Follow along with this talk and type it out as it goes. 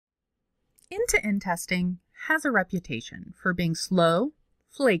End-to-end testing has a reputation for being slow,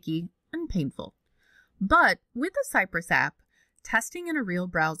 flaky, and painful. But with the Cypress app, testing in a real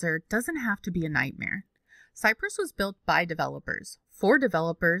browser doesn't have to be a nightmare. Cypress was built by developers, for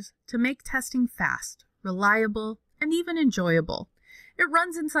developers, to make testing fast, reliable, and even enjoyable. It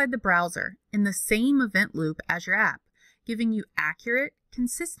runs inside the browser in the same event loop as your app, giving you accurate,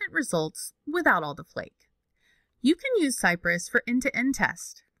 consistent results without all the flake. You can use Cypress for end-to-end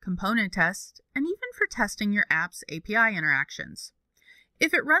test, component test, and even for testing your app's API interactions.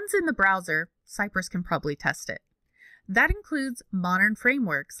 If it runs in the browser, Cypress can probably test it. That includes modern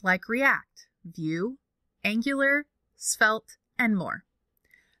frameworks like React, Vue, Angular, Svelte, and more.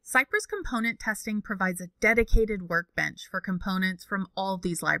 Cypress component testing provides a dedicated workbench for components from all of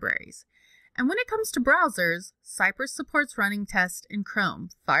these libraries. And when it comes to browsers, Cypress supports running tests in Chrome,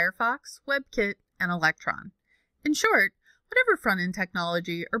 Firefox, WebKit, and Electron. In short, whatever front-end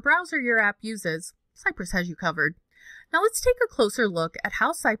technology or browser your app uses, Cypress has you covered. Now let's take a closer look at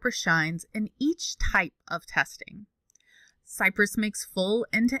how Cypress shines in each type of testing. Cypress makes full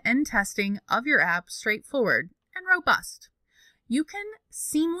end-to-end testing of your app straightforward and robust. You can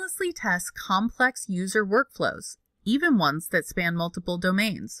seamlessly test complex user workflows, even ones that span multiple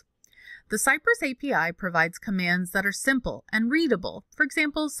domains. The Cypress API provides commands that are simple and readable. For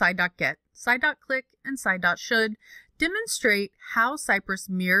example, site.get, site.click, and site.should demonstrate how Cypress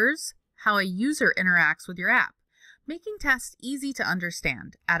mirrors how a user interacts with your app, making tests easy to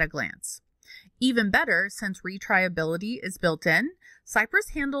understand at a glance. Even better, since retriability is built in,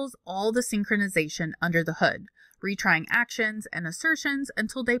 Cypress handles all the synchronization under the hood, retrying actions and assertions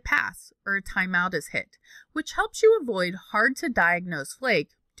until they pass or a timeout is hit, which helps you avoid hard-to-diagnose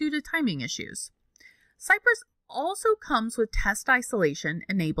flake due to timing issues. Cypress also comes with test isolation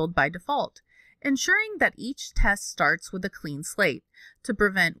enabled by default, ensuring that each test starts with a clean slate to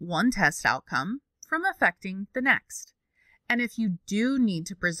prevent one test outcome from affecting the next. And if you do need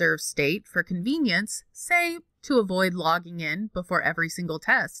to preserve state for convenience, say to avoid logging in before every single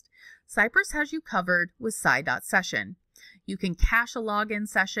test, Cypress has you covered with sci.session. You can cache a login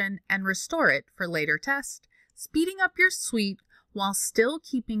session and restore it for later tests, speeding up your suite while still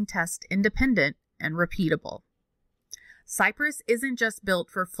keeping tests independent and repeatable. Cypress isn't just built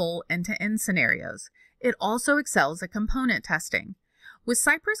for full end-to-end scenarios. It also excels at component testing. With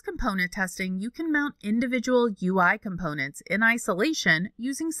Cypress component testing, you can mount individual UI components in isolation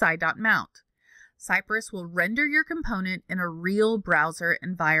using sci.mount. Cypress will render your component in a real browser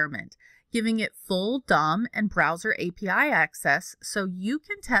environment, giving it full DOM and browser API access so you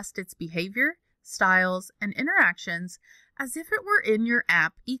can test its behavior, styles, and interactions as if it were in your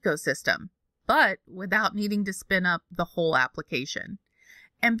app ecosystem, but without needing to spin up the whole application.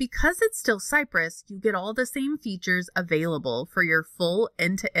 And because it's still Cypress, you get all the same features available for your full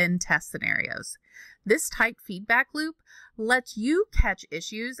end-to-end test scenarios. This tight feedback loop lets you catch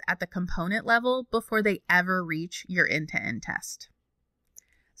issues at the component level before they ever reach your end-to-end test.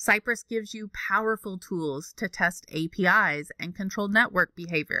 Cypress gives you powerful tools to test APIs and control network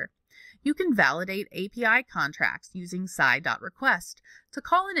behavior. You can validate API contracts using sci.request to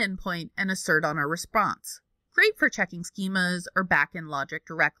call an endpoint and assert on a response. Great for checking schemas or backend logic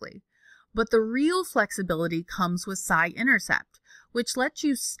directly. But the real flexibility comes with sci.intercept, which lets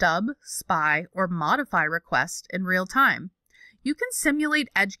you stub, spy, or modify requests in real time. You can simulate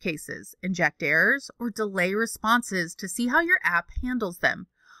edge cases, inject errors, or delay responses to see how your app handles them,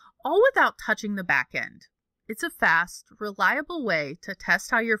 all without touching the backend. It's a fast, reliable way to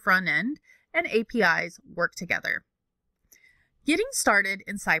test how your front end and APIs work together. Getting started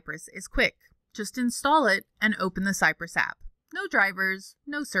in Cypress is quick. Just install it and open the Cypress app. No drivers,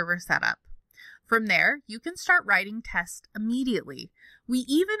 no server setup. From there, you can start writing tests immediately. We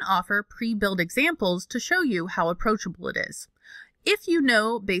even offer pre-built examples to show you how approachable it is. If you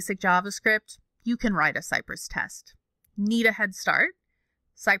know basic JavaScript, you can write a Cypress test. Need a head start?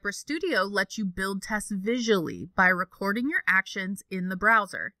 Cypress Studio lets you build tests visually by recording your actions in the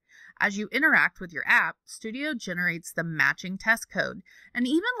browser. As you interact with your app, Studio generates the matching test code and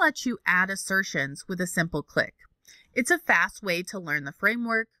even lets you add assertions with a simple click. It's a fast way to learn the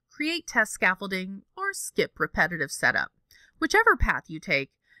framework, create test scaffolding, or skip repetitive setup. Whichever path you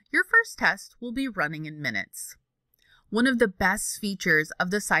take, your first test will be running in minutes. One of the best features of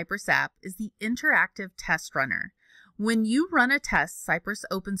the Cypress app is the interactive test runner. When you run a test, Cypress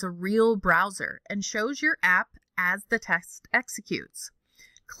opens a real browser and shows your app as the test executes.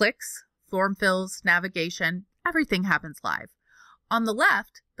 Clicks, form fills, navigation, everything happens live. On the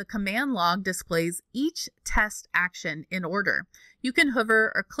left, the command log displays each test action in order. You can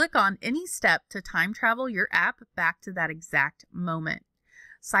hover or click on any step to time travel your app back to that exact moment.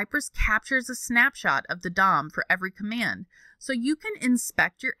 Cypress captures a snapshot of the DOM for every command, so you can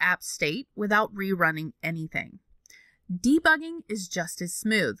inspect your app state without rerunning anything. Debugging is just as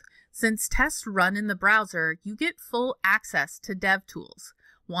smooth. Since tests run in the browser, you get full access to dev tools.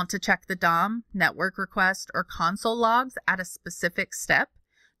 Want to check the DOM, network request, or console logs at a specific step?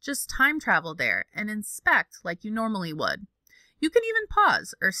 Just time travel there and inspect like you normally would. You can even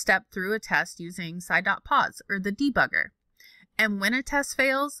pause or step through a test using side.pause or the debugger. And when a test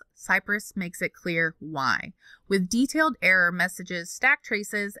fails, Cypress makes it clear why, with detailed error messages, stack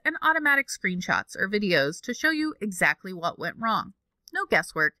traces, and automatic screenshots or videos to show you exactly what went wrong. No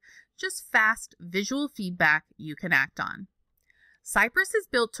guesswork, just fast visual feedback you can act on. Cypress is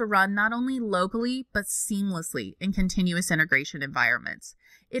built to run not only locally, but seamlessly in continuous integration environments.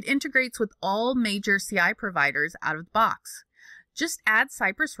 It integrates with all major CI providers out of the box. Just add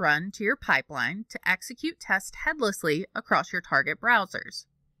Cypress Run to your pipeline to execute tests headlessly across your target browsers.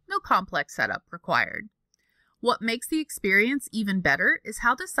 No complex setup required. What makes the experience even better is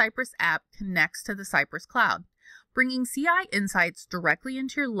how the Cypress app connects to the Cypress Cloud, bringing CI insights directly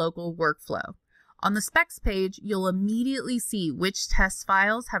into your local workflow. On the specs page, you'll immediately see which test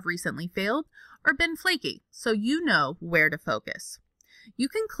files have recently failed or been flaky, so you know where to focus. You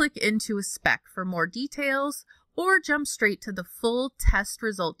can click into a spec for more details or jump straight to the full test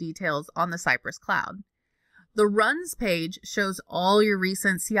result details on the Cypress Cloud. The Runs page shows all your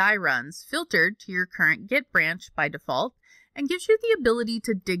recent CI runs filtered to your current Git branch by default and gives you the ability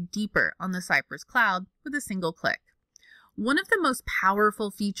to dig deeper on the Cypress Cloud with a single click. One of the most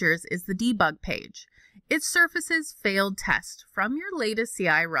powerful features is the debug page. It surfaces failed tests from your latest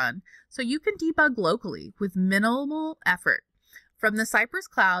CI run so you can debug locally with minimal effort. From the Cypress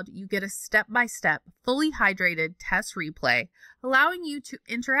Cloud, you get a step-by-step, fully hydrated test replay, allowing you to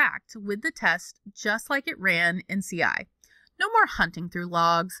interact with the test just like it ran in CI. No more hunting through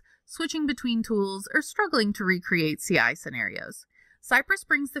logs, switching between tools, or struggling to recreate CI scenarios. Cypress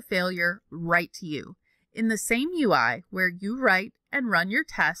brings the failure right to you, in the same UI where you write and run your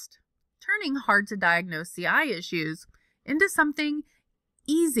test, turning hard-to-diagnose CI issues into something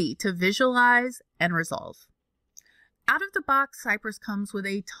easy to visualize and resolve. Out of the box, Cypress comes with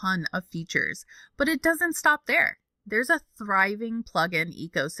a ton of features, but it doesn't stop there. There's a thriving plugin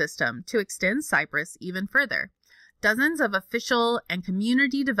ecosystem to extend Cypress even further. Dozens of official and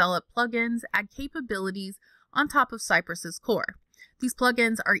community-developed plugins add capabilities on top of Cypress's core. These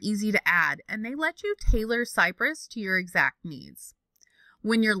plugins are easy to add, and they let you tailor Cypress to your exact needs.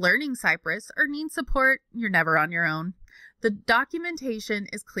 When you're learning Cypress or need support, you're never on your own. The documentation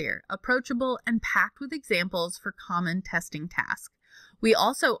is clear, approachable, and packed with examples for common testing tasks. We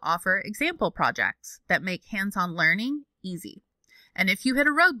also offer example projects that make hands-on learning easy. And if you hit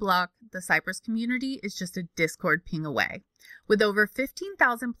a roadblock, the Cypress community is just a Discord ping away. With over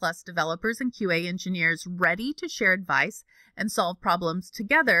 15,000 plus developers and QA engineers ready to share advice and solve problems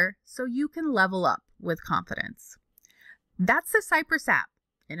together so you can level up with confidence. That's the Cypress app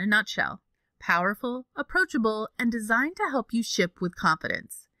in a nutshell. Powerful, approachable, and designed to help you ship with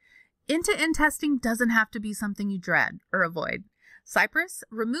confidence. End-to-end testing doesn't have to be something you dread or avoid. Cypress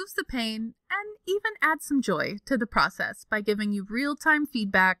removes the pain and even adds some joy to the process by giving you real-time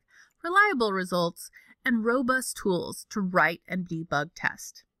feedback, reliable results, and robust tools to write and debug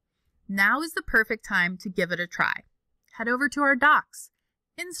test. Now is the perfect time to give it a try. Head over to our docs,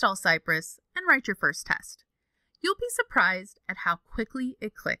 install Cypress, and write your first test. You'll be surprised at how quickly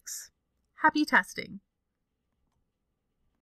it clicks. Happy testing!